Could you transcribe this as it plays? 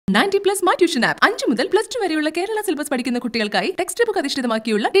90+ My Tuition app 5 മുതൽ +2 വരെയുള്ള Kerala syllabus പഠിക്കുന്ന കുട്ടികൾക്കായി text book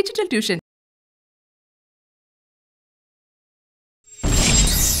അധിഷ്ഠിതമാക്കിയുള്ള digital tuition.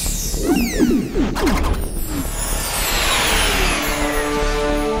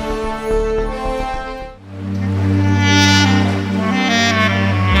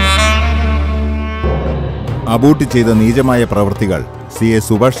 Abootty ചെയ്ത നീചമായ പ്രവൃത്തികൾ CA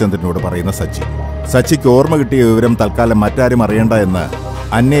സുഭാഷ് ചന്ദ്രനോട് പറയുന്ന സച്ചിക്ക് ഓർമ്മ കിട്ടിയ വിവരം തൽക്കാലം മറ്റാരും അറിയണ്ട എന്ന്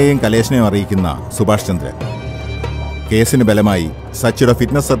അന്നയെയും കലേഷിനെയും അറിയിക്കുന്ന സുഭാഷ് ചന്ദ്രൻ. കേസിന് ബലമായി സച്ചിയുടെ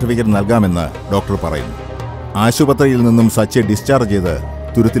ഫിറ്റ്നസ് സർട്ടിഫിക്കറ്റ് നൽകാമെന്ന് ഡോക്ടർ പറയുന്നു. ആശുപത്രിയിൽ നിന്നും സച്ചിയെ ഡിസ്ചാർജ് ചെയ്ത്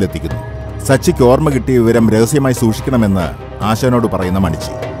തുരുത്തിലെത്തിക്കുന്നു. സച്ചിക്ക് ഓർമ്മ കിട്ടിയ വിവരം രഹസ്യമായി സൂക്ഷിക്കണമെന്ന് ആശാനോട് പറയുന്ന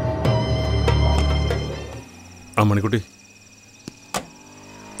മണിച്ചി. മണിക്കുട്ടി,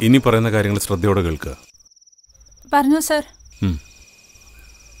 ഇനി പറയുന്ന കാര്യങ്ങൾ ശ്രദ്ധയോടെ കേൾക്കുക. പറഞ്ഞു സർ.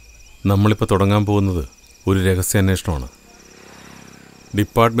 നമ്മളിപ്പോൾ തുടങ്ങാൻ പോകുന്നത് ഒരു രഹസ്യാന്വേഷണമാണ്.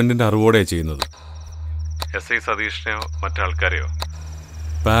 ഡിപ്പാർട്ട്മെൻറ്റിൻ്റെ അറിവോടെയാണ് ചെയ്യുന്നത്. SI സതീഷിനെയോ മറ്റാൾക്കാരെയോ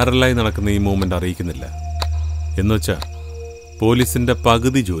പാരലായി നടക്കുന്ന ഈ മൂവ്മെൻ്റ് അറിയിക്കുന്നില്ല. എന്നുവെച്ചാൽ പോലീസിൻ്റെ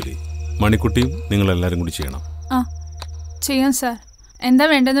പകുതി ജോലി മണിക്കുട്ടിയും നിങ്ങളെല്ലാവരും കൂടി ചെയ്യണം. ചെയ്യാം സാർ. എന്താ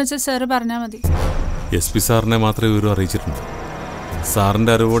വേണ്ടതെന്ന് വെച്ചാൽ സാറ് പറഞ്ഞാൽ മതി. SP സാറിനെ മാത്രമേ വിവരം അറിയിച്ചിട്ടുണ്ട്.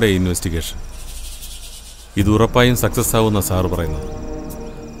 സാറിൻ്റെ അറിവോടെ ഇൻവെസ്റ്റിഗേഷൻ. ഇത് ഉറപ്പായും സക്സസ് ആവുമെന്നാണ് സാറ് പറയുന്നത്.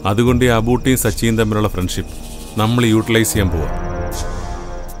 അതുകൊണ്ട് ഈ അബൂട്ടിയും സച്ചിയും തമ്മിലുള്ള ഫ്രണ്ട്ഷിപ്പ് നമ്മൾ യൂട്ടിലൈസ് ചെയ്യാൻ പോവാം.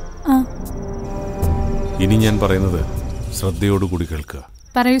 ഇനി ഞാൻ പറയുന്നത് ശ്രദ്ധയോടുകൂടി കേൾക്കുക.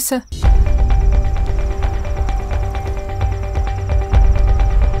 പറയൂ സർ.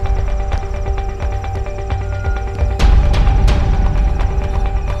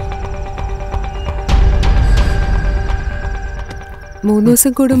 മൂന്ന്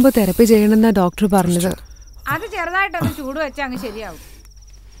ദിവസം കൂടുമ്പോ തെറപ്പി ചെയ്യണമെന്നാ ഡോക്ടർ പറഞ്ഞത്. അത് ചെറുതായിട്ടൊന്ന് ചൂട് വെച്ചാൽ അങ്ങ് ശരിയാവും.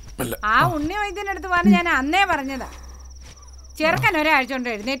 ആ ഉണ്ണി വൈദ്യനടുത്ത് പറഞ്ഞ് ഞാൻ അന്നേ പറഞ്ഞതാ. ചെറുക്കൻ ഒരാഴ്ച കൊണ്ട്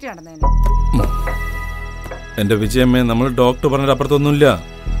എഴുന്നേറ്റ് നടന്നേനെ. എന്റെ വിജയമ്മേ, നമ്മൾ ഡോക്ടർ പറഞ്ഞിട്ട് അപ്പുറത്തൊന്നുമില്ല.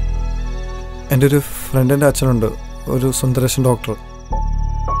 എൻ്റെ ഒരു ഫ്രണ്ടിൻ്റെ അച്ഛനുണ്ട്, ഒരു സുന്ദരേശൻ ഡോക്ടർ,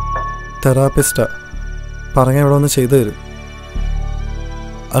 തെറാപ്പിസ്റ്റാ. പറഞ്ഞ ഇവിടെ ഒന്ന് ചെയ്തു തരും.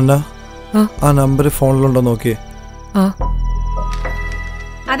 അന്ന ആ നമ്പർ ഫോണിലുണ്ടോ നോക്കിയേ.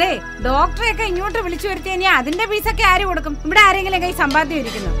 അതെ, ഡോക്ടറെയൊക്കെ ഇങ്ങോട്ട് വിളിച്ചു വരുത്തി ഇനി അതിന്റെ ഫീസൊക്കെ ആര് കൊടുക്കും? ഇവിടെ ആരെങ്കിലും കൈ സമ്പാദ്യം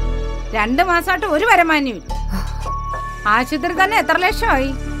ഇരിക്കുന്നു. 2 മാസമായിട്ട് ഒരു വരുമാനവും. ആശുപത്രി തന്നെ എത്ര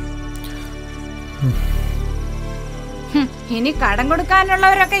ലക്ഷമായി. ഇനി കടം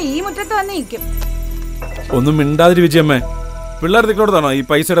കൊടുക്കാനുള്ളവരൊക്കെ ഈ മുറ്റത്ത് വന്ന് നിൽക്കും. ഒന്നും മിണ്ടാതിരി വിജയമ്മേ. പിള്ളേർ നിൽക്കോടത്താണോ ഈ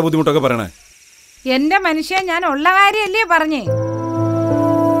പൈസയുടെ ബുദ്ധിമുട്ടൊക്കെ പറയണേ? എന്റെ മനുഷ്യൻ, ഞാൻ ഉള്ള കാര്യമല്ലേ പറഞ്ഞേ.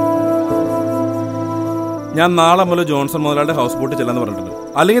 ഞാൻ നാളെ മുതൽ ജോൺസൺ മുതലാളുടെ ഹൗസ് ബോട്ടിൽ ചെല്ലാന്ന് പറഞ്ഞിട്ടുണ്ട്.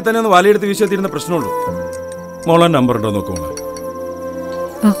 അല്ലെങ്കിൽ തന്നെ ഒന്ന് വലയെടുത്ത് വീശിയെത്തിരുന്ന പ്രശ്നമുള്ളൂ. മോളെ നമ്പർ ഉണ്ടോ നോക്കുമോ?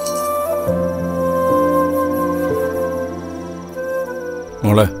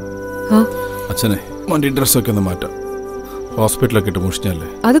 മോളെ, അച്ഛനെ വണ്ടി ഡ്രസ്സൊക്കെ ഒന്ന് മാറ്റാം. ഹോസ്പിറ്റലൊക്കെ ഇട്ട് മുഷിഞ്ഞല്ലേ.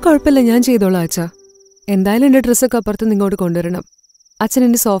 അത് കുഴപ്പമില്ല, ഞാൻ ചെയ്തോളാം അച്ഛാ. എന്തായാലും എന്റെ ഡ്രസ്സൊക്കെ അപ്പുറത്ത് ഇങ്ങോട്ട് കൊണ്ടുവരണം. അച്ഛൻ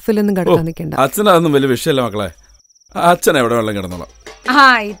എന്റെ സോഫയിലൊന്നും കിടക്കാൻ നിൽക്കണ്ട. അച്ഛനതൊന്നും വലിയ വിഷയമല്ല മക്കളെ. അച്ഛൻ എവിടെ വെള്ളം കിടന്നോളാം.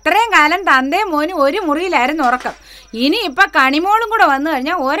 ഇത്രയും കാലം തന്തയും മോനും ഒരു മുറിയിലായിരുന്നു ഉറക്കം. ഇനി ഇപ്പൊ കണിമോളും കൂടെ വന്നു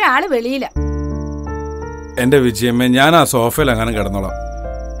കഴിഞ്ഞാൽ ഒരാള് വെളിയില. എന്റെ വിജയമ്മേ, ഞാൻ ആ സോഫയിൽ അങ്ങനെ കിടന്നോളാം.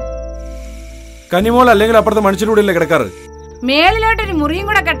 കനിമോൾ അല്ലെങ്കിൽ അപ്പുറത്തെ മനുഷ്യരുടെ ഇല്ലേ കിടക്കാറ്. മേളിലോട്ടൊരു മുറിയും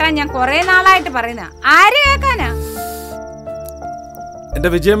കൂടെ കെട്ടാൻ ഞാൻ കുറെ നാളായിട്ട് പറയുന്ന. ആര് കേൾക്കാനാ? എന്റെ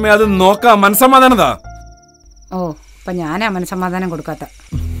വിജയമ്മേ, അത് നോക്കാം. മനസ്സമാധാനതാ. അപ്പൊ ഞാനാ മനസ്സമാധാനം കൊടുക്കാത്ത.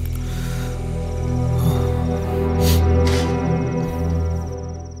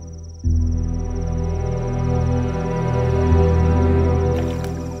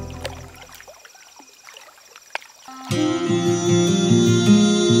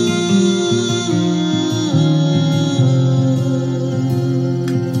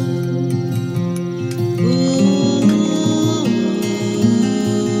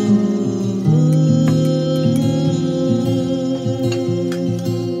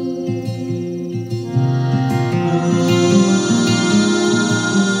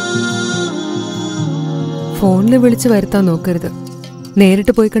 ഫോണില് വിളിച്ച് വരുത്താൻ നോക്കരുത്.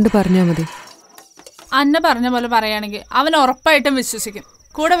 നേരിട്ട് പോയി കണ്ട് പറഞ്ഞാ മതി. അന്ന പറഞ്ഞ പോലെ പറയുകയാണെങ്കിൽ അവൻ ഉറപ്പായിട്ടും വിശ്വസിക്കും,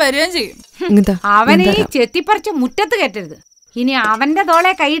 കൂടെ വരികയും ചെയ്യും. അവനെ ഈ ചെത്തിപ്പറിച്ച് മുറ്റത്ത് കയറ്റരുത്. ഇനി അവന്റെ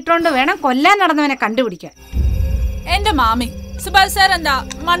തോളെ കൈയിട്ടോണ്ട് വേണം കൊല്ലാൻ നടന്നവനെ കണ്ടുപിടിക്കാൻ. എന്റെ മാമി, സുഭാഷ് സാർ എന്താ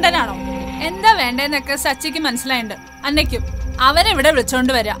മണ്ടനാണോ? എന്താ വേണ്ടെന്നൊക്കെ സച്ചിക്ക് മനസ്സിലായിണ്ട്. അന്നയ്ക്കും അവനെവിടെ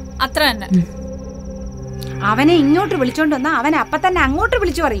വിളിച്ചോണ്ട് വരാ, അത്ര തന്നെ. അവനെ ഇങ്ങോട്ട് വിളിച്ചോണ്ട് വന്നാ അവൻ അപ്പൊ തന്നെ അങ്ങോട്ട്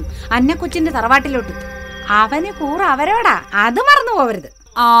വിളിച്ചു പറയും, അന്ന കൊച്ചിന്റെ തറവാട്ടിലോട്ട്. അവന് കൂറ അവരോടാ, അത് മറന്നു പോവരുത്.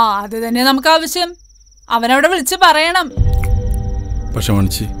 അത് തന്നെ നമുക്ക് ആവശ്യം. അവനവിടെ വിളിച്ച് പറയണം. പക്ഷെ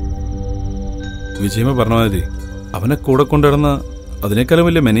മണിച്ചി, വിജയമ പറഞ്ഞ മാതിരി അവനെ കൂടെ കൊണ്ടുവരുന്ന അതിനേക്കാളും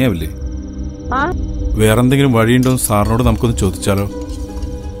വലിയ മെനയാവില്ലേ? വേറെന്തെങ്കിലും വഴിയുണ്ടോ സാറിനോട് നമുക്കൊന്ന് ചോദിച്ചാലോ?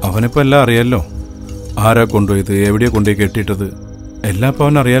 അവനിപ്പോ എല്ലാം അറിയാലോ. ആരാ കൊണ്ടുപോയത്, എവിടെയാ കൊണ്ടുപോയി കെട്ടിയിട്ടത്, എല്ലാം ഇപ്പൊ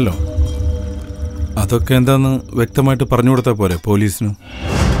അവനറിയാലോ. അതൊക്കെ എന്താന്ന് വ്യക്തമായിട്ട് പറഞ്ഞു കൊടുത്താൽ പോരെ പോലീസിന്?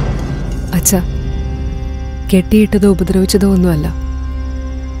 അച്ഛാ, കെട്ടിയിട്ടതോ ഉപദ്രവിച്ചതോ ഒന്നുമല്ല.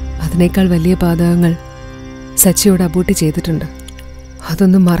 അതിനേക്കാൾ വലിയ പാതകങ്ങൾ സച്ചിയോട് അബൂട്ടി ചെയ്തിട്ടുണ്ട്.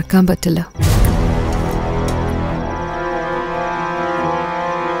 അതൊന്നും മറക്കാൻ പറ്റില്ല.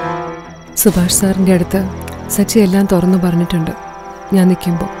 സുഭാഷ് സാറിന്റെ അടുത്ത് സച്ചി എല്ലാം തുറന്നു പറഞ്ഞിട്ടുണ്ട്. ഞാൻ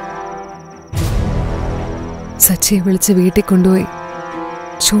നിൽക്കുമ്പോൾ സച്ചിയെ വിളിച്ച് വീട്ടിൽ കൊണ്ടുപോയി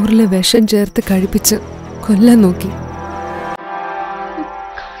ചോറിലെ വിഷം ചേർത്ത് കഴിപ്പിച്ച് കൊല്ലാൻ നോക്കി.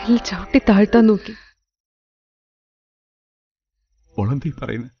 കാലിൽ ചവിട്ടി താഴ്ത്താൻ നോക്കി.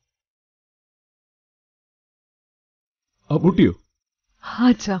 അബൂട്ടിയോ?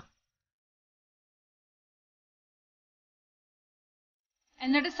 ആച്ചാ.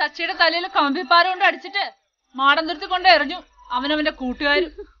 എന്നിട്ട് സച്ചിയുടെ തലയിൽ കമ്പിപ്പാര കൊണ്ട് അടിച്ചിട്ട് മാടം നിർത്തി കൊണ്ട് എറിഞ്ഞു അവനവന്റെ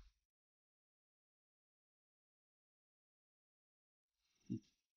കൂട്ടുകാരും.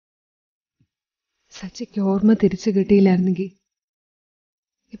 സച്ചിക്ക് ഓർമ്മ തിരിച്ചു കിട്ടിയില്ലായിരുന്നെങ്കിൽ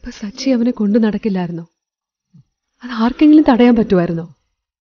ഇപ്പൊ സച്ചി അവനെ കൊണ്ടു നടക്കില്ലായിരുന്നോ? അത് ആർക്കെങ്കിലും തടയാൻ പറ്റുമായിരുന്നോ?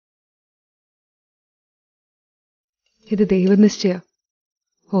 ഇത് ദൈവനിശ്ചയ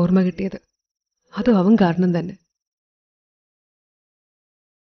ഓർമ്മ കിട്ടിയത്. അതും അവൻ കാരണം തന്നെ.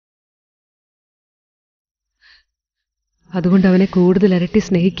 അതുകൊണ്ട് അവനെ കൂടുതൽ ഇരട്ടി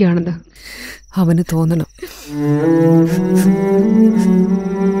സ്നേഹിക്കുകയാണെന്ന് അവന് തോന്നണം.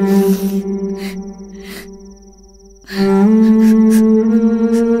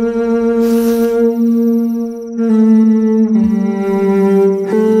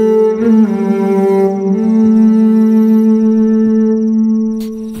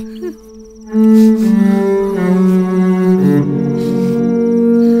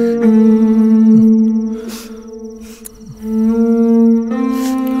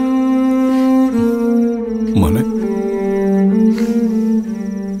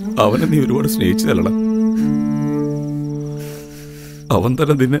 അവനെ നീ ഒരുപാട് സ്നേഹിച്ചതല്ലടാ. അവൻ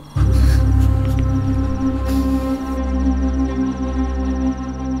തന്നെ നിന്നെ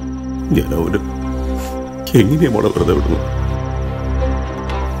ഞാൻ അവന് എങ്ങനെയാ മോളെ വെറുതെ വിടുന്നു?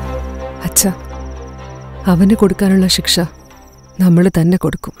 അച്ഛാ, അവന് കൊടുക്കാനുള്ള ശിക്ഷ നമ്മൾ തന്നെ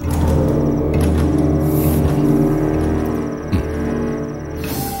കൊടുക്കും.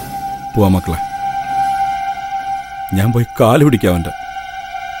 പോവാ മക്കളെ, ഞാൻ പോയി കാല് പിടിക്കാം അവൻ്റെ.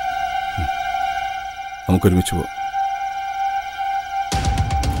 നമുക്കൊരുമിച്ച് പോവാം.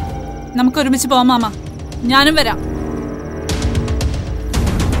 നമുക്കൊരുമിച്ച് പോവാം മാമ. ഞാനും വരാം.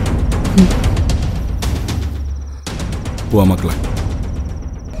 പോവാ മക്കളെ.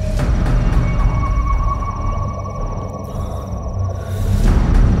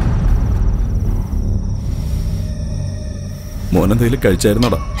 മോനെന്തെങ്കിലും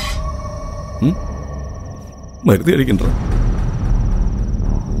കഴിച്ചായിരുന്നോടാ? മരുന്ന് കഴിക്കണ്ട.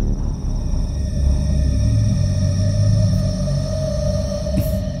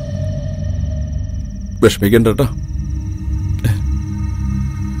 വിഷമിക്കണ്ട കേട്ടോ.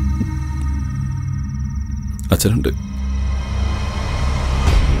 അച്ഛനുണ്ട്.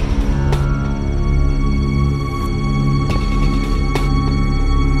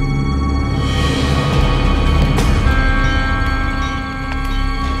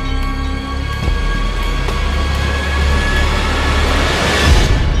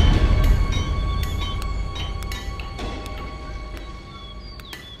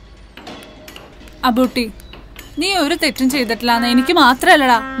 അബൂട്ടി, നീ ഒരു തെറ്റും ചെയ്തിട്ടില്ലാന്ന് എനിക്ക്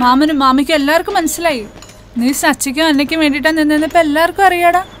മാത്രല്ലടാ, മാമനും മാമിക്കും എല്ലാവർക്കും മനസ്സിലായി. നീ സച്ചിക്കും അന്നയ്ക്കും വേണ്ടിട്ടാ നിന്നിപ്പോ എല്ലാവർക്കും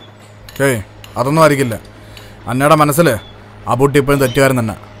അറിയാടാ. അതൊന്നും ആയിരിക്കില്ല. അന്നയുടെ മനസ്സില് അബൂട്ടി ഇപ്പോഴും തെറ്റുകാരൻ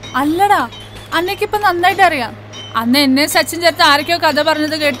തന്നെ. അല്ലടാ, അന്നയ്ക്കിപ്പൊ നന്നായിട്ട് അറിയാം. അന്ന് എന്നെ സച്ചിൻ ചേർത്ത് ആരൊക്കെയോ കഥ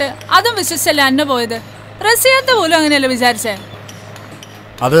പറഞ്ഞത് കേട്ട് അതും വിശ്വസിച്ചല്ലേ അന്ന പോയത്. റസിയാത്ത പോലും അങ്ങനെയല്ലേ വിചാരിച്ചേ.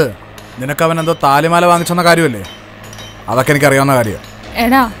 അത് നിനക്ക് അവൻ എന്തോ താലിമാല വാങ്ങിച്ചെന്ന കാര്യമല്ലേ? അതൊക്കെ എനിക്കറിയാവുന്ന കാര്യമാണ്.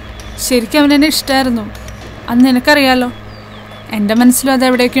 എടാ, ശരിക്കും അവൻ എന്നെ ഇഷ്ടമായിരുന്നു. അന്ന് നിനക്കറിയാലോ, എൻ്റെ മനസ്സിലും അത്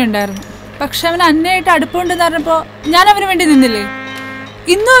എവിടെയൊക്കെ ഉണ്ടായിരുന്നു. പക്ഷെ അവൻ അന്നയായിട്ട് അടുപ്പമുണ്ടെന്ന് പറഞ്ഞപ്പോൾ ഞാൻ അവന് വേണ്ടി നിന്നില്ലേ?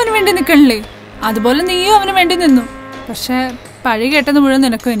 ഇന്നും അവന് വേണ്ടി നിൽക്കണില്ലേ? അതുപോലെ നീയും അവന് വേണ്ടി നിന്നു. പക്ഷെ പഴി കേട്ടത് മുഴുവൻ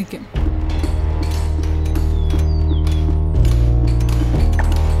നിനക്കും എനിക്കും.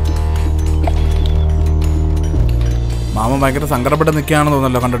 മാമൻ ഭയങ്കര സങ്കടപ്പെട്ട് നിൽക്കുകയാണെന്ന്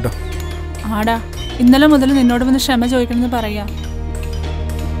തോന്നല്ലോ കണ്ടിട്ട്. ആടാ, ഇന്നലെ മുതൽ നിന്നോട് വന്ന് ക്ഷമ ചോദിക്കണമെന്ന് പറയാ.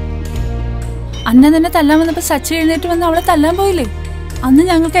 അന്ന നിന്നെ തല്ലാൻ വന്നപ്പോ സച്ചി എഴുന്നേറ്റ് വന്ന് അവളെ തല്ലാൻ പോയില്ലേ? അന്ന്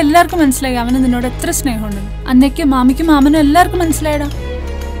ഞങ്ങൾക്ക് എല്ലാവർക്കും മനസ്സിലായി അവന് നിന്നോട് എത്ര സ്നേഹമുണ്ട്. അന്നയ്ക്കും മാമിക്കും മാമനും എല്ലാവർക്കും മനസ്സിലായടാ.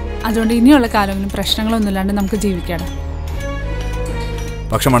 അതുകൊണ്ട് ഇനിയുള്ള കാലങ്ങളും പ്രശ്നങ്ങളൊന്നും ഇല്ലാണ്ട് നമുക്ക് ജീവിക്കാടാ.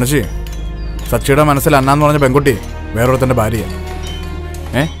 പക്ഷെ മനുഷ്യ സച്ചിയുടെ മനസ്സിൽ അന്നാന്ന് പറഞ്ഞ പെൺകുട്ടി വേറൊരുത്തൻ്റെ ഭാര്യ.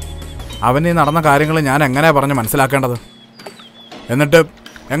 അവന് ഈ നടന്ന കാര്യങ്ങൾ ഞാൻ എങ്ങനെയാ പറഞ്ഞ് മനസ്സിലാക്കേണ്ടത്? എന്നിട്ട്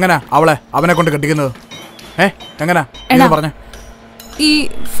എങ്ങനെയാ അവനെ കൊണ്ട് കെട്ടിക്കുന്നത്? എങ്ങനെയാ പറഞ്ഞേ? ഈ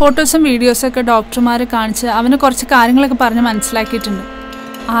ഫോട്ടോസും വീഡിയോസൊക്കെ ഡോക്ടർമാരെ കാണിച്ച് അവന് കുറച്ച് കാര്യങ്ങളൊക്കെ പറഞ്ഞ് മനസ്സിലാക്കിയിട്ടുണ്ട്.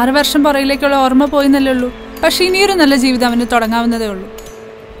 6 വർഷം പുറകിലേക്കുള്ള ഓർമ്മ പോയിന്നല്ലേ ഉള്ളൂ. പക്ഷെ ഇനിയൊരു നല്ല ജീവിതം അവന് തുടങ്ങാവുന്നതേ ഉള്ളൂ.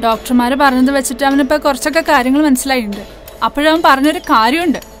 ഡോക്ടർമാർ പറഞ്ഞത് വെച്ചിട്ട് അവനിപ്പോൾ കുറച്ചൊക്കെ കാര്യങ്ങൾ മനസ്സിലായിട്ടുണ്ട്. അപ്പോഴവൻ പറഞ്ഞൊരു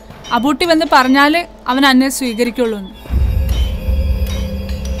കാര്യമുണ്ട്, അബൂട്ടി വന്ന് പറഞ്ഞാൽ അവൻ അന്നെ സ്വീകരിക്കുള്ളൂ എന്ന്.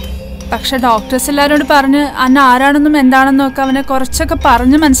 പക്ഷെ ഡോക്ടേഴ്സ് എല്ലാവരോട് പറഞ്ഞ് അന്ന ആരാണെന്നും എന്താണെന്നും ഒക്കെ അവനെ കുറച്ചൊക്കെ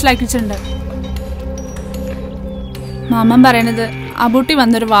പറഞ്ഞ് മനസ്സിലാക്കിയിട്ടുണ്ട്. മാമൻ പറയണത് അബൂട്ടി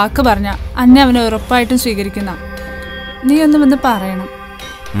വന്നൊരു വാക്ക് പറഞ്ഞ അന്നെ അവനെ ഉറപ്പായിട്ടും സ്വീകരിക്കുന്ന. നീ ഒന്ന് വന്ന് പറയണം.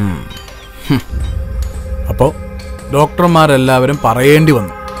 അപ്പോ ഡോക്ടർമാരെല്ലാവരും പറയേണ്ടി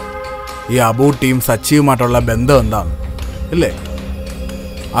വന്നു ഈ അബൂട്ടിയും സച്ചിയുമായിട്ടുള്ള ബന്ധം എന്താണ് ഇല്ലേ?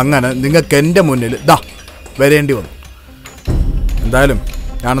 അങ്ങനെ നിങ്ങൾക്ക് എൻ്റെ മുന്നിൽ വരേണ്ടി വന്നു. എന്തായാലും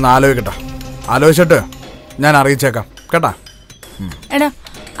ഞാനൊന്ന് ആലോചിക്കട്ടെ. ആലോചിച്ചിട്ട് ഞാൻ അറിയിച്ചേക്കാം കേട്ടാ. എടാ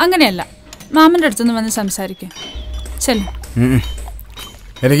അങ്ങനെയല്ല, മാമൻ്റെ അടുത്തൊന്ന് വന്ന് സംസാരിക്കുക. ചെല്ല.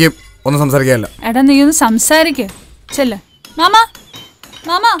 എനിക്ക് ഒന്നും സംസാരിക്കാനില്ല. എടാ നീ ഒന്ന് സംസാരിക്കുക. ചെല്ല. മാമ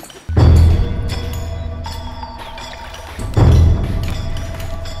മാമ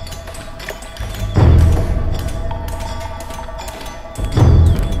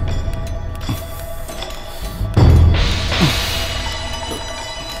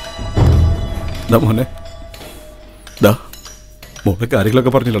മോനെ മോനെ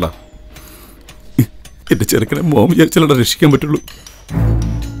കാര്യങ്ങളൊക്കെ പറഞ്ഞില്ലടാ. എന്റെ ചെറുക്കനെ മോൻ വിചാരിച്ചാലടാ രക്ഷിക്കാൻ പറ്റുള്ളൂ.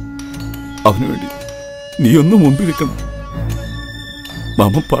 അവന് വേണ്ടി നീ ഒന്ന് മുമ്പിൽ നിൽക്കണം.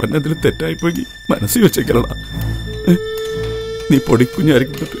 മാമൻ പറഞ്ഞതിൽ തെറ്റായിപ്പോയി മനസ്സിൽ വെച്ചേക്കലടാ. നീ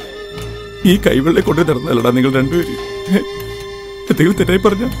പൊടിക്കുഞ്ഞായിരിക്കും ഈ കൈവെള്ളെ കൊണ്ട് തരുന്നല്ലടാ നിങ്ങൾ രണ്ടുപേരും. എന്തെങ്കിലും തെറ്റായി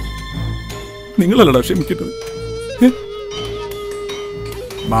പറഞ്ഞ നിങ്ങളല്ലടാ ക്ഷമിക്കേണ്ടത്.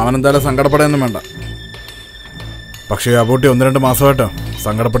 മാമൻ എന്തായാലും സങ്കടപ്പെടാനൊന്നും വേണ്ട. പക്ഷേ അബൂട്ടി 1-2 മാസമായിട്ട്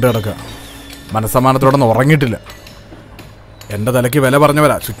സങ്കടപ്പെട്ട് കിടക്കുക. മനസ്സമാനത്തോടൊന്നും ഉറങ്ങിയിട്ടില്ല. എൻ്റെ തലയ്ക്ക് വില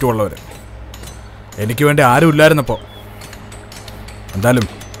പറഞ്ഞവരാ ചുറ്റുമുള്ളവർ. എനിക്ക് വേണ്ടി ആരും ഇല്ലായിരുന്നപ്പോൾ. എന്തായാലും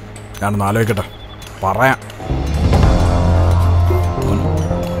ഞാനൊന്ന് ആലോചിക്കട്ടെ, പറയാം.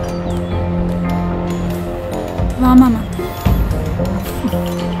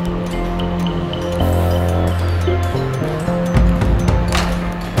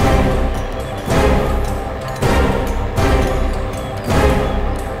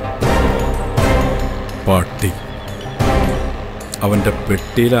 പട്ടി അവൻ്റെ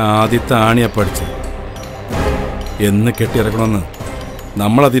പെട്ടിയിലെ ആദ്യത്തെ ആണിയാ പഠിച്ച് എന്ന് കെട്ടിയിറക്കണമെന്ന്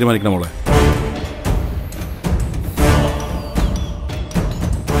നമ്മളാ തീരുമാനിക്കണം മോളെ.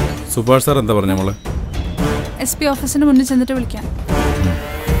 സുഭാഷ് സാർ എന്താ പറഞ്ഞ മോളെ? SP ഓഫീസിന് മുന്നിൽ ചെന്നിട്ട് വിളിക്കാം.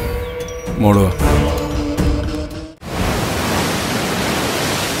 മോള്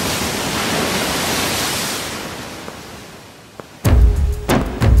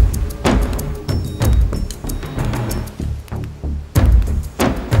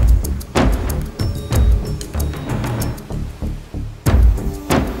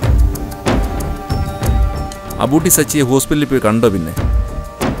അബൂട്ടി സച്ചിയെ ഹോസ്പിറ്റലിൽ പോയി കണ്ടോ? പിന്നെ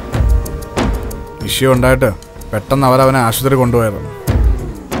വിഷയം ഉണ്ടായിട്ട് പെട്ടെന്ന് അവരവനെ ആശുപത്രി കൊണ്ടുപോയത്.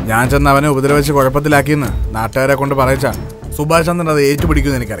 ഞാൻ ചെന്ന് അവനെ ഉപദ്രവിച്ച് കുഴപ്പത്തിലാക്കിയെന്ന് നാട്ടുകാരെ കൊണ്ട് പറയിച്ച സുഭാഷ് ചന്ദ്രൻ അത്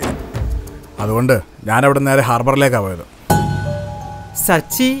ഏറ്റുപിടിക്കുമെന്ന് എനിക്കറിയാം. അതുകൊണ്ട് ഞാനവിടെ നേരെ ഹാർബറിലേക്കാണ് പോയത്.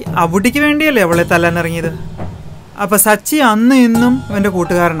 സച്ചി അബൂട്ടിക്ക് വേണ്ടിയല്ലേ അവളെ തല്ലാനിറങ്ങിയത്? അപ്പൊ സച്ചി അന്ന് ഇന്നും ഇവന്റെ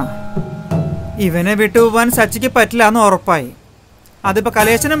കൂട്ടുകാരനാ. ഇവനെ വിട്ടുപോകാൻ സച്ചിക്ക് പറ്റില്ല എന്ന് ഉറപ്പായി. അതിപ്പോ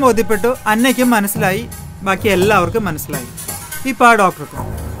കലേശനും ബോധ്യപ്പെട്ടു, അന്നയ്ക്കും മനസ്സിലായി, ബാക്കി എല്ലാവർക്കും മനസ്സിലായി. ഇപ്പൊ ആ ഡോക്ടർക്കും.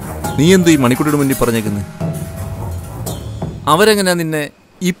 നീ എന്തു ഈ മണിക്കൂറിയുടെ മുന്നിൽ പറഞ്ഞേക്കുന്നത്? അവരെങ്ങനെയാ നിന്നെ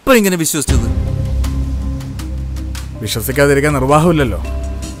ഇപ്പൊ ഇങ്ങനെ വിശ്വസിച്ചത്? വിശ്വസിക്കാതിരിക്കാൻ നിർവാഹമില്ലല്ലോ.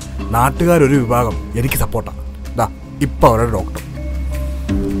 നാട്ടുകാരൊരു വിഭാഗം എനിക്ക് സപ്പോർട്ടാണ്. ഇപ്പൊ അവരുടെ ഡോക്ടർ.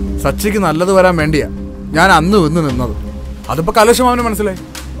 സച്ചിക്ക് നല്ലത് വരാൻ വേണ്ടിയാ ഞാൻ അന്ന് വന്ന് നിന്നത്. അതിപ്പോ കലേശം അവന് മനസ്സിലായി.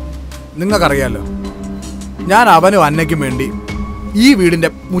 നിങ്ങൾക്കറിയാലോ, ഞാൻ അവനും അന്നയ്ക്കും വേണ്ടി ഈ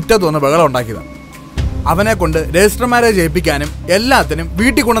വീടിന്റെ മുറ്റത്ത് വന്ന് ബഹളം ഉണ്ടാക്കിയതാണ്. അവനെ കൊണ്ട് രജിസ്റ്റർ മാരേജ് ചെയ്യിപ്പിക്കാനും എല്ലാത്തിനും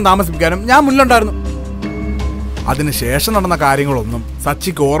വീട്ടിൽ കൊണ്ട് താമസിപ്പിക്കാനും ഞാൻ മുന്നിലുണ്ടായിരുന്നു. അതിനുശേഷം നടന്ന കാര്യങ്ങളൊന്നും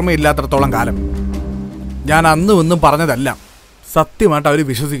സച്ചിക്ക് ഓർമ്മയില്ലാത്തടത്തോളം കാലം ഞാൻ അന്നും ഇന്നും പറഞ്ഞതെല്ലാം സത്യമായിട്ട് അവർ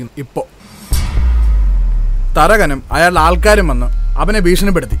വിശ്വസിക്കുന്നു. ഇപ്പോൾ തരകനും അയാളുടെ ആൾക്കാരും വന്ന് അവനെ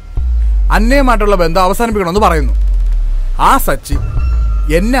ഭീഷണിപ്പെടുത്തി അന്നയുമായിട്ടുള്ള ബന്ധം അവസാനിപ്പിക്കണമെന്ന് പറയുന്നു. ആ സച്ചി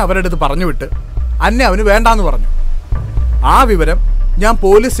എന്നെ അവരുടെ അടുത്ത് പറഞ്ഞു വിട്ട് അന്നെ അവന് വേണ്ടാന്ന് പറഞ്ഞു. ആ വിവരം ഞാൻ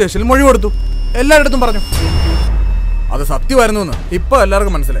പോലീസ് സ്റ്റേഷനിൽ മൊഴി കൊടുത്തു. എല്ലാവരുടെ അടുത്തും പറഞ്ഞു. അത് സത്യമായിരുന്നു എന്ന് ഇപ്പൊ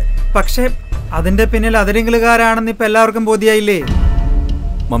എല്ലാവർക്കും മനസ്സിലായി. പക്ഷേ അതിന്റെ പിന്നിൽ അതിരെങ്കിലുകാരാണെന്ന് ഇപ്പൊ എല്ലാവർക്കും ബോധ്യായില്ലേ?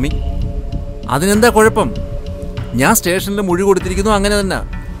 മമ്മി അതിനെന്താ കുഴപ്പം? ഞാൻ സ്റ്റേഷനിൽ മൊഴി കൊടുത്തിരിക്കുന്നു, അങ്ങനെ തന്നെ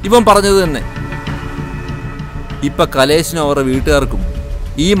ഇവൻ പറഞ്ഞത് തന്നെ. ഇപ്പം കലേശിനും അവരുടെ വീട്ടുകാർക്കും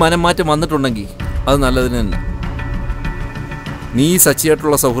ഈ മനംമാറ്റം വന്നിട്ടുണ്ടെങ്കിൽ അത് നല്ലതിന് തന്നെ. നീ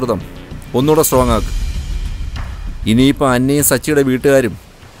സച്ചിയായിട്ടുള്ള സൗഹൃദം ഒന്നുകൂടെ സ്ട്രോങ് ആക്ക്. ഇനിയിപ്പോൾ അന്നയും സച്ചിയുടെ വീട്ടുകാരും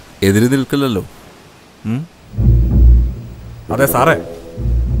എതിര് നിൽക്കില്ലല്ലോ. അതെ സാറേ,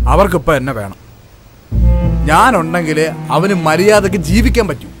 അവർക്കിപ്പോൾ എന്നെ വേണം. ഞാനുണ്ടെങ്കിൽ അവന് മര്യാദയ്ക്ക് ജീവിക്കാൻ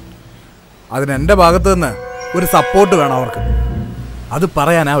പറ്റും. അതിന് എൻ്റെ ഭാഗത്ത് നിന്ന് ഒരു സപ്പോർട്ട് വേണം അവർക്ക്. അത്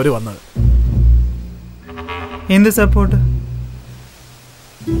പറയാനാ അവർ വന്നത്. എന്ത് സപ്പോർട്ട്?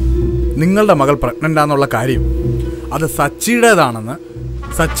 നിങ്ങളുടെ മകൾ പ്രഗ്നൻ്റ് ആണെന്നുള്ള കാര്യം അത് സച്ചിയുടേതാണെന്ന്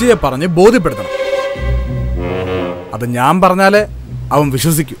സച്ചിയെ പറഞ്ഞ് ബോധ്യപ്പെടുത്തണം. അത് ഞാൻ പറഞ്ഞാലേ അവൻ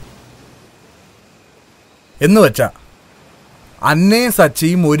വിശ്വസിക്കൂ. എന്ന് വെച്ചാ അന്നയും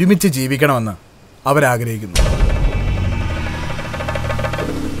സച്ചിയും ഒരുമിച്ച് ജീവിക്കണമെന്ന് അവരാഗ്രഹിക്കുന്നു.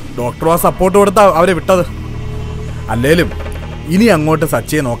 ഡോക്ടർ ആ സപ്പോർട്ട് കൊടുത്താ അവരെ വിട്ടത്. അല്ലേലും ഇനി അങ്ങോട്ട്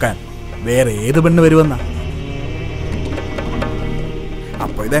സച്ചിയെ നോക്കാൻ വേറെ ഏത് പെണ്ണ് വരുമെന്നാ?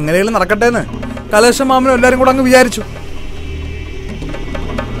 അപ്പൊ ഇതെങ്ങനെയും നടക്കട്ടെ എന്ന് കലേശം മാമനും എല്ലാരും കൂടെ അങ്ങ് വിചാരിച്ചു.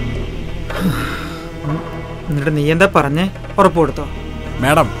 എന്നിട്ട് നീ എന്താ പറഞ്ഞേ? ഉറപ്പ് കൊടുത്തോ?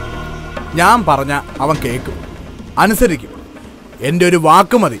 മാഡം, ഞാൻ പറഞ്ഞ അവൻ കേൾക്കും, അനുസരിക്കും. എൻ്റെ ഒരു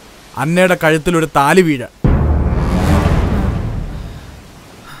വാക്ക് മതി അന്നയുടെ കഴുത്തിലൊരു താലി വീഴ.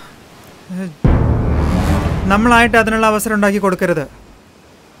 നമ്മളായിട്ട് അതിനുള്ള അവസരം ഉണ്ടാക്കി കൊടുക്കരുത്.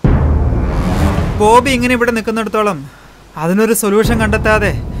 ബോബി ഇങ്ങനെ ഇവിടെ നിൽക്കുന്നിടത്തോളം അതിനൊരു സൊല്യൂഷൻ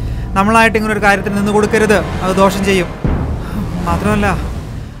കണ്ടെത്താതെ നമ്മളായിട്ട് ഇങ്ങനെ ഒരു കാര്യത്തിൽ നിന്ന് കൊടുക്കരുത്. അത് ദോഷം ചെയ്യും. മാത്രമല്ല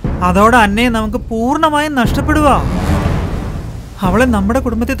അതോടെ അന്നയെ നമുക്ക് പൂർണ്ണമായും നഷ്ടപ്പെടുക. അവളെ നമ്മുടെ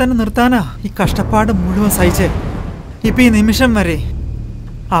കുടുംബത്തിൽ തന്നെ നിർത്താനാ ഈ കഷ്ടപ്പാട് മുഴുവൻ സഹിച്ചേ. ഇപ്പം ഈ നിമിഷം വരെ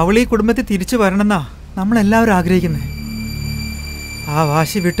അവൾ ഈ കുടുംബത്തിൽ തിരിച്ചു വരണമെന്നാ നമ്മളെല്ലാവരും ആഗ്രഹിക്കുന്നത്. ആ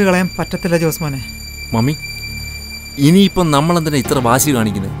വാശി വിട്ടുകളയാൻ പറ്റത്തില്ല ജോസ്മോനെ. മമ്മി, ഇനിയിപ്പം നമ്മളെന്തിനാ ഇത്ര വാശി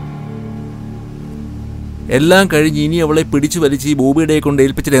കാണിക്കുന്നത്? എല്ലാം കഴിഞ്ഞ് ഇനി അവളെ പിടിച്ചു വലിച്ച് ഈ ബോബിയുടെ കൊണ്ട്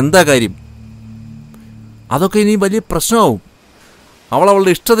ഏൽപ്പിച്ചിട്ട് എന്താ കാര്യം? അതൊക്കെ ഇനി വലിയ പ്രശ്നമാവും.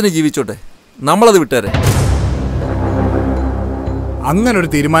 അവളുടെ ഇഷ്ടത്തിന് ജീവിച്ചോട്ടെ, നമ്മളത് വിട്ടേരെ. അങ്ങനൊരു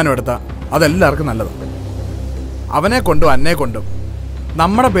തീരുമാനം എടുത്താൽ അതെല്ലാവർക്കും നല്ലത്. അവനെ കൊണ്ടും അന്നെ കൊണ്ടും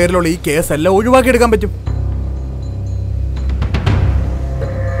നമ്മുടെ പേരിലുള്ള ഈ കേസ് എല്ലാം ഒഴിവാക്കിയെടുക്കാൻ പറ്റും.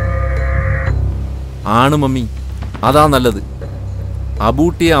 ആണ് മമ്മി, അതാ നല്ലത്.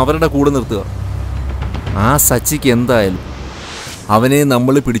 അബൂട്ടിയെ അവരുടെ കൂടെ നിർത്തുക. ആ സച്ചിക്ക് എന്തായാലും അവനെ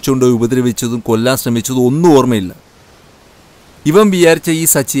നമ്മൾ പിടിച്ചുകൊണ്ട് ഉപദ്രവിച്ചതും കൊല്ലാൻ ശ്രമിച്ചതും ഒന്നും ഓർമ്മയില്ല. ഇവൻ വിചാരിച്ച ഈ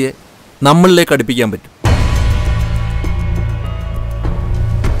സച്ചിയെ നമ്മളിലേക്ക് അടുപ്പിക്കാൻ പറ്റും.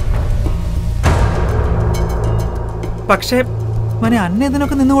 പക്ഷേ മോനെ, അന്ന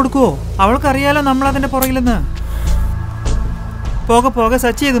ഇതിനൊക്കെ നിന്ന് കൊടുക്കുവോ? അവൾക്കറിയാലോ നമ്മളതിൻ്റെ പുറകിലെന്ന്. പോകെ പോകെ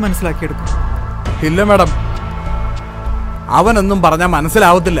സച്ചി ഇത് മനസ്സിലാക്കിയെടുക്കും. ഇല്ല മാഡം, അവനൊന്നും പറഞ്ഞാൽ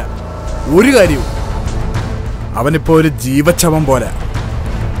മനസ്സിലാവത്തില്ല ഒരു കാര്യവും. അവനിപ്പോ ഒരു ജീവച്ഛവം പോലെ.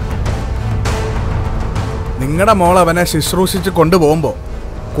 നിങ്ങളുടെ മോൾ അവനെ ശുശ്രൂഷിച്ച് കൊണ്ടുപോകുമ്പോൾ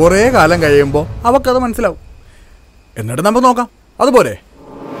കുറേ കാലം കഴിയുമ്പോൾ അവക്കത് മനസ്സിലാവും. എന്നിട്ട് നമുക്ക് നോക്കാം, അതുപോലെ.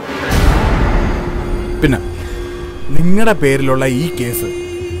 പിന്നെ നിങ്ങളുടെ പേരിലുള്ള ഈ കേസ്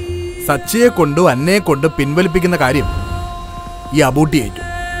സച്ചിയെ കൊണ്ടും അന്നയെ കൊണ്ടും പിൻവലിപ്പിക്കുന്ന കാര്യം ഈ അബൂട്ടിയേറ്റു.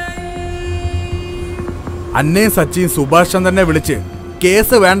 അന്നയും സച്ചിയും സുഭാഷ് ചന്ദ്രനെ വിളിച്ച്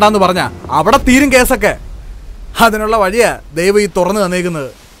കേസ് വേണ്ടാന്ന് പറഞ്ഞാ അവിടെ തീരും കേസൊക്കെ. അതിനുള്ള വഴിയാ ദൈവം ഈ തുറന്നു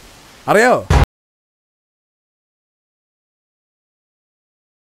തന്നേക്കുന്നത്, അറിയോ?